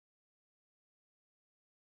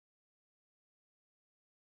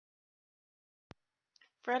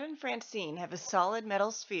Fred and Francine have a solid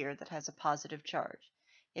metal sphere that has a positive charge.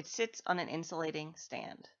 It sits on an insulating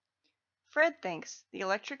stand. Fred thinks the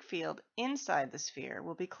electric field inside the sphere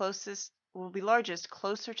will be largest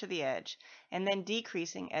closer to the edge and then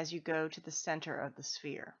decreasing as you go to the center of the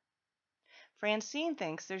sphere. Francine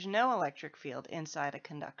thinks there's no electric field inside a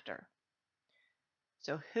conductor.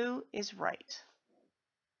 So who is right?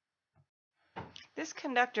 This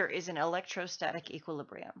conductor is in electrostatic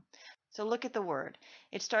equilibrium. So look at the word.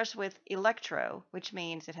 It starts with electro, which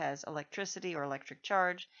means it has electricity or electric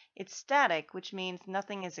charge. It's static, which means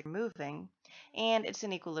nothing is moving. And it's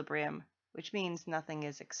in equilibrium, which means nothing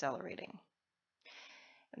is accelerating.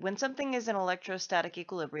 When something is in electrostatic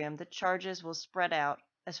equilibrium, the charges will spread out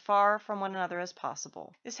as far from one another as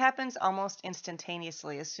possible. This happens almost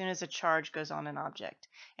instantaneously as soon as a charge goes on an object,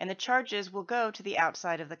 and the charges will go to the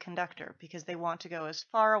outside of the conductor because they want to go as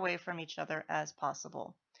far away from each other as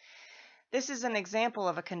possible. This is an example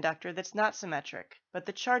of a conductor that's not symmetric, but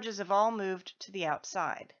the charges have all moved to the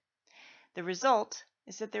outside. The result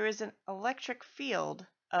is that there is an electric field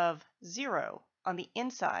of 0 on the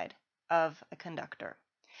inside of a conductor.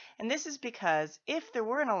 And this is because if there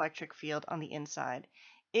were an electric field on the inside,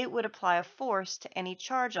 it would apply a force to any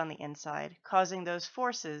charge on the inside, causing those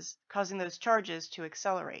charges to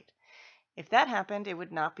accelerate. If that happened, it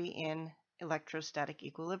would not be in electrostatic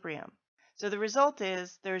equilibrium. So the result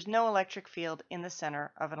is there is no electric field in the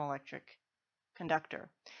center of an electric conductor.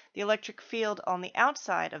 The electric field on the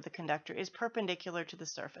outside of the conductor is perpendicular to the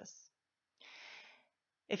surface.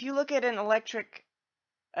 If you look at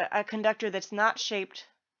a conductor that's not shaped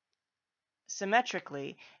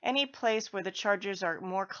symmetrically, any place where the charges are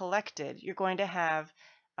more collected, you're going to have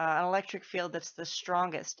an electric field that's the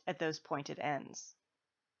strongest at those pointed ends.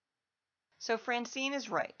 So Francine is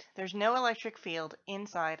right. There's no electric field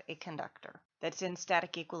inside a conductor that's in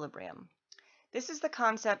static equilibrium. This is the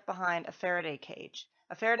concept behind a Faraday cage.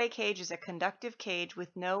 A Faraday cage is a conductive cage with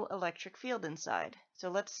no electric field inside. So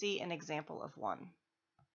let's see an example of one.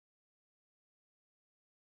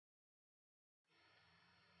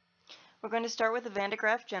 We're going to start with a Van de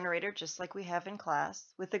Graaff generator, just like we have in class,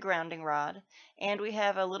 with the grounding rod. And we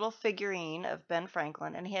have a little figurine of Ben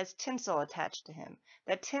Franklin, and he has tinsel attached to him.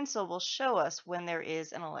 That tinsel will show us when there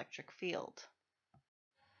is an electric field.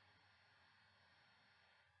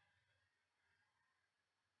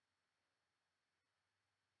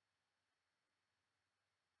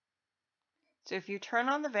 So if you turn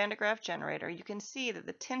on the Van de Graaff generator, you can see that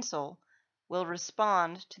the tinsel will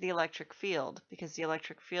respond to the electric field because the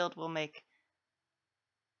electric field will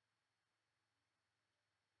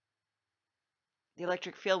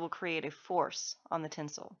create a force on the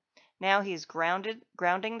tinsel. Now he's grounding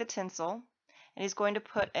the tinsel, and he's going to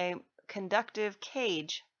put a conductive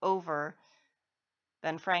cage over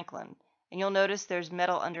Ben Franklin. And you'll notice there's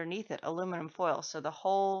metal underneath it, aluminum foil, so the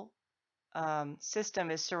whole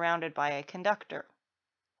system is surrounded by a conductor.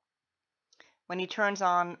 When he turns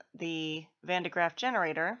on the Van de Graaff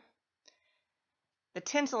generator, the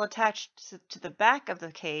tinsel attached to the back of the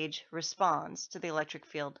cage responds to the electric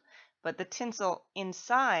field, but the tinsel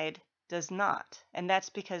inside does not, and that's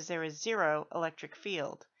because there is 0 electric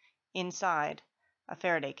field inside a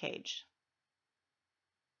Faraday cage.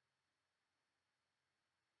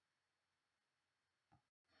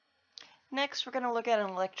 Next, we're going to look at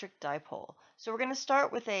an electric dipole. So we're going to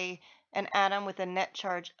start with an atom with a net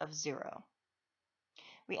charge of 0.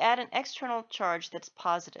 We add an external charge that's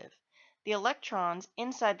positive. The electrons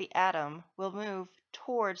inside the atom will move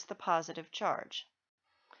towards the positive charge.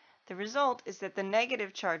 The result is that the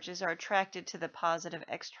negative charges are attracted to the positive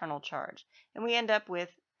external charge, and we end up with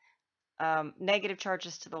negative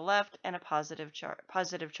charges to the left and positive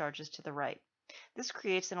charges to the right. This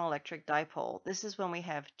creates an electric dipole. This is when we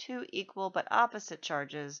have 2 equal but opposite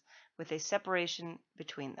charges with a separation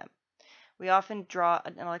between them. We often draw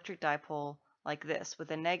an electric dipole like this,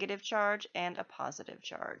 with a negative charge and a positive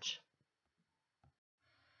charge.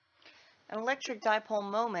 An electric dipole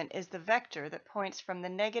moment is the vector that points from the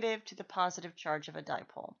negative to the positive charge of a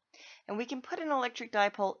dipole. And we can put an electric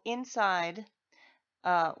dipole inside,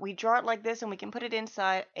 we draw it like this, and we can put it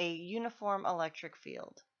inside a uniform electric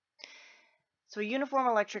field. So a uniform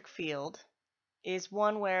electric field is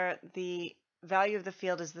one where the value of the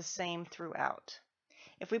field is the same throughout.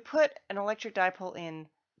 If we put an electric dipole in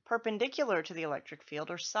perpendicular to the electric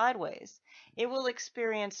field or sideways, it will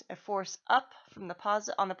experience a force up from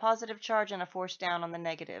on the positive charge and a force down on the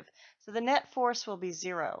negative. So the net force will be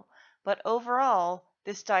 0. But overall,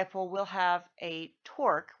 this dipole will have a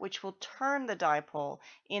torque which will turn the dipole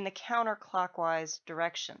in the counterclockwise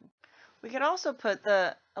direction. We could also put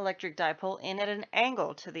the electric dipole in at an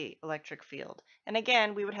angle to the electric field. And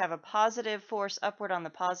again, we would have a positive force upward on the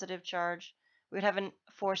positive charge. We would have a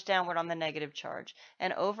force downward on the negative charge.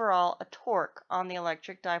 And overall, a torque on the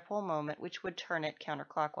electric dipole moment, which would turn it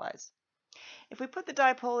counterclockwise. If we put the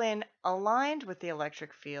dipole in aligned with the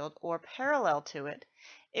electric field or parallel to it,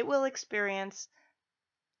 it will experience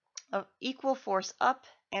an equal force up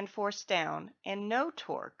and force down and no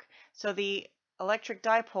torque. So the electric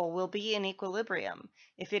dipole will be in equilibrium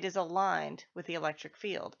if it is aligned with the electric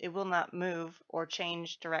field. It will not move or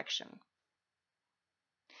change direction.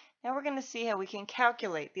 Now we're going to see how we can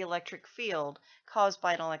calculate the electric field caused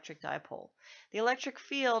by an electric dipole. The electric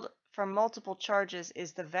field from multiple charges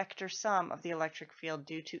is the vector sum of the electric field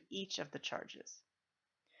due to each of the charges.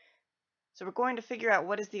 So we're going to figure out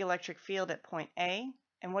what is the electric field at point A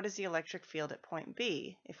and what is the electric field at point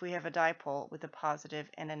B if we have a dipole with a positive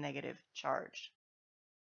and a negative charge.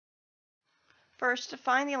 First, to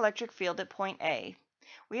find the electric field at point A,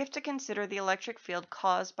 we have to consider the electric field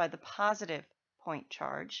caused by the positive point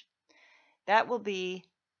charge. That will be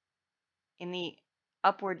in the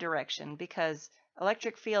upward direction because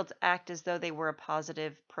electric fields act as though they were a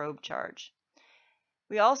positive probe charge.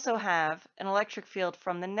 We also have an electric field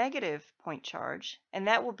from the negative point charge, and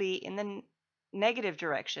that will be in the negative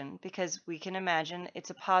direction because we can imagine it's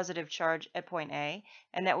a positive charge at point A,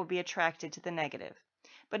 and that will be attracted to the negative.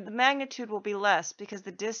 But the magnitude will be less because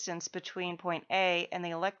the distance between point A and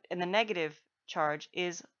the negative charge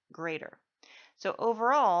is greater. So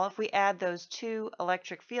overall, if we add those two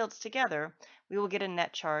electric fields together, we will get a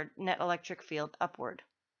net electric field upward.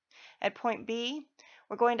 At point B,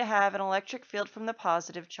 we're going to have an electric field from the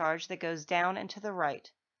positive charge that goes down and to the right,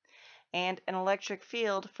 and an electric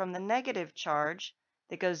field from the negative charge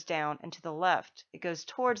that goes down and to the left. It goes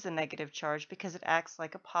towards the negative charge because it acts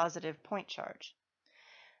like a positive point charge.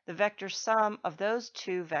 The vector sum of those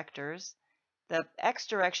two vectors, the x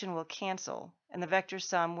direction will cancel, and the vector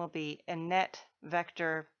sum will be a net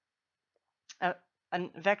vector, a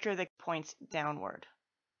vector that points downward.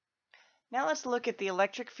 Now let's look at the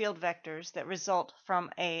electric field vectors that result from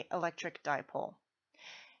an electric dipole.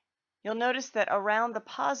 You'll notice that around the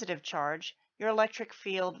positive charge, your electric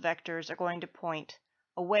field vectors are going to point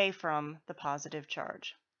away from the positive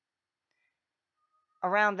charge.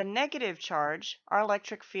 Around the negative charge, our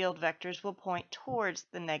electric field vectors will point towards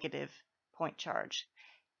the negative point charge.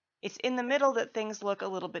 It's in the middle that things look a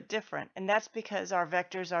little bit different, and that's because our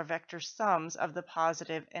vectors are vector sums of the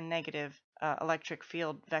positive and negative electric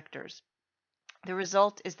field vectors. The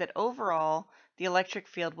result is that overall, the electric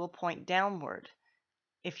field will point downward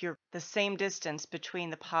if you're the same distance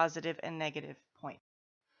between the positive and negative point.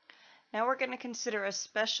 Now we're going to consider a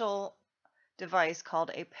special device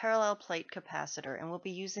called a parallel plate capacitor, and we'll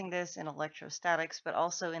be using this in electrostatics but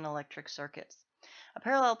also in electric circuits. A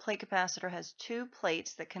parallel plate capacitor has two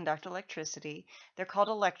plates that conduct electricity. They're called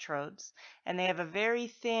electrodes, and they have a very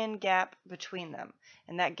thin gap between them,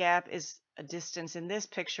 and that gap is a distance, in this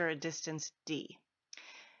picture, a distance d.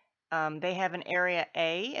 They have an area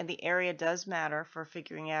A, and the area does matter for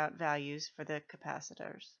figuring out values for the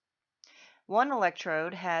capacitors. One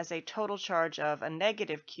electrode has a total charge of a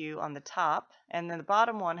negative Q on the top, and then the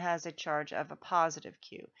bottom one has a charge of a positive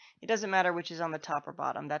Q. It doesn't matter which is on the top or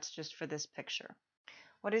bottom, that's just for this picture.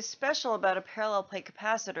 What is special about a parallel plate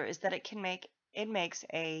capacitor is that it makes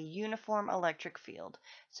a uniform electric field.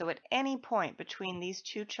 So at any point between these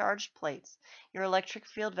two charged plates, your electric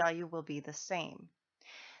field value will be the same.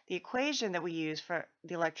 The equation that we use for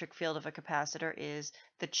the electric field of a capacitor is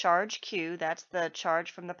the charge Q, that's the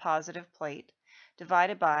charge from the positive plate,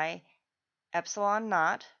 divided by epsilon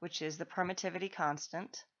naught, which is the permittivity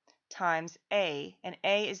constant, times A, and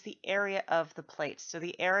A is the area of the plates. So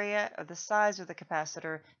the area or the size of the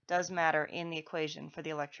capacitor does matter in the equation for the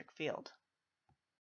electric field.